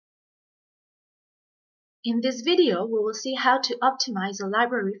In this video, we will see how to optimize a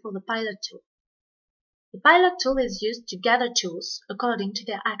library for the pilot tool. The pilot tool is used to gather tools according to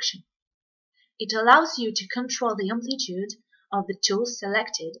their action. It allows you to control the amplitude of the tools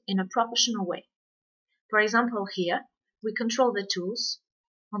selected in a proportional way. For example, here, we control the tools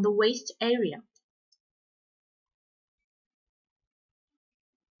on the waist area.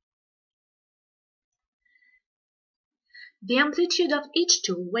 The amplitude of each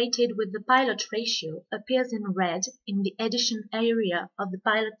tool weighted with the pilot ratio appears in red in the addition area of the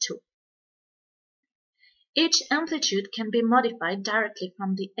pilot tool. Each amplitude can be modified directly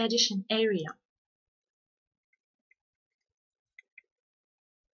from the addition area.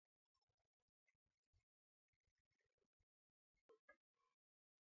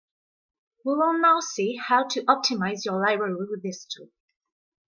 We will now see how to optimize your library with this tool.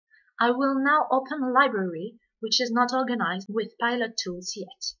 I will now open a library which is not organized with pilot tools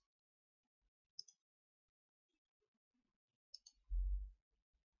yet.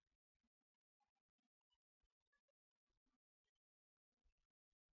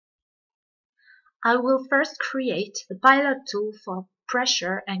 I will first create the pilot tool for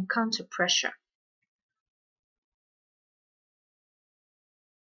pressure and counter pressure.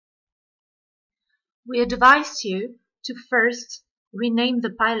 We advise you to first rename the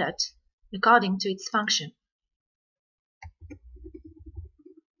pilot according to its function.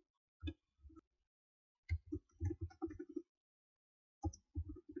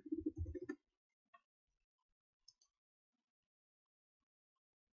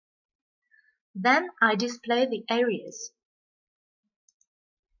 Then I display the areas.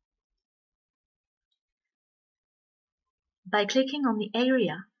 By clicking on the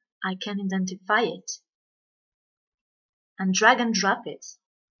area, I can identify it and drag and drop it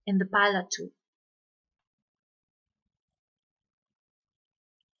in the pilot tool.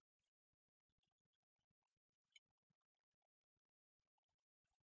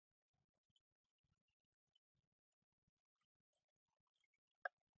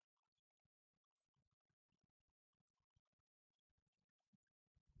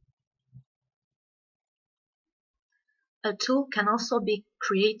 A tool can also be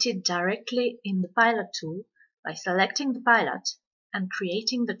created directly in the pilot tool by selecting the pilot and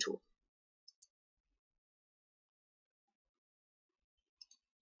creating the tool.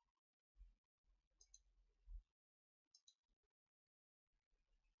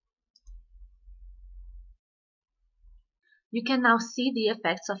 You can now see the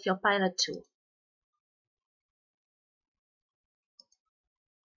effects of your pilot tool.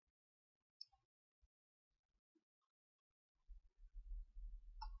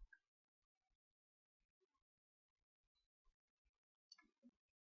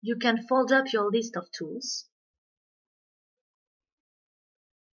 You can fold up your list of tools,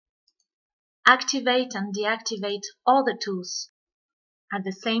 activate and deactivate all the tools at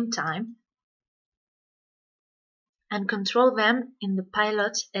the same time, and control them in the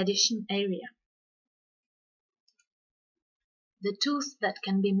pilot addition area. The tools that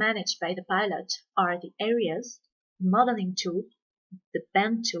can be managed by the pilot are the areas, the modeling tool, the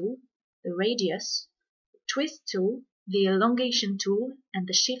bend tool, the radius, the twist tool, the elongation tool, and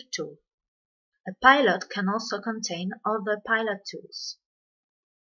the shift tool. A pilot can also contain other pilot tools.